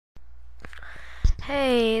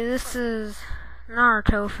Hey, this is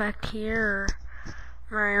Naruto Effect here.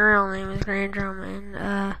 My real name is Grand Drummond.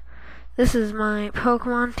 This is my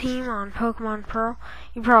Pokemon team on Pokemon Pearl.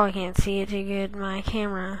 You probably can't see it too good. My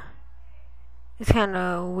camera is kind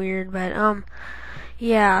of weird, but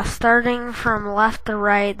yeah. Starting from left to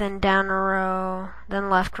right, then down a row,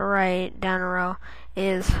 then left to right, down a row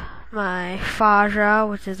is my Faja,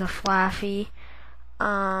 which is a Flaffy.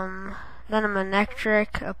 Then a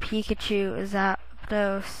Manectric, a Pikachu, a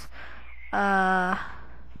Zapdos, a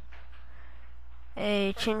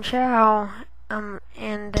Chinchou,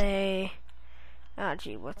 and a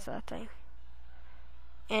what's that thing?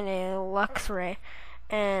 And a Luxray.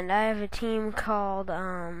 And I have a team called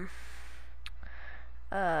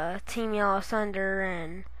Team Yellow Thunder,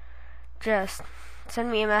 and just send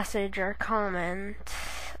me a message or comment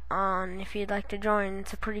on if you'd like to join.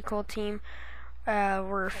 It's a pretty cool team.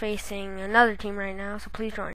 We're facing another team right now, so please join.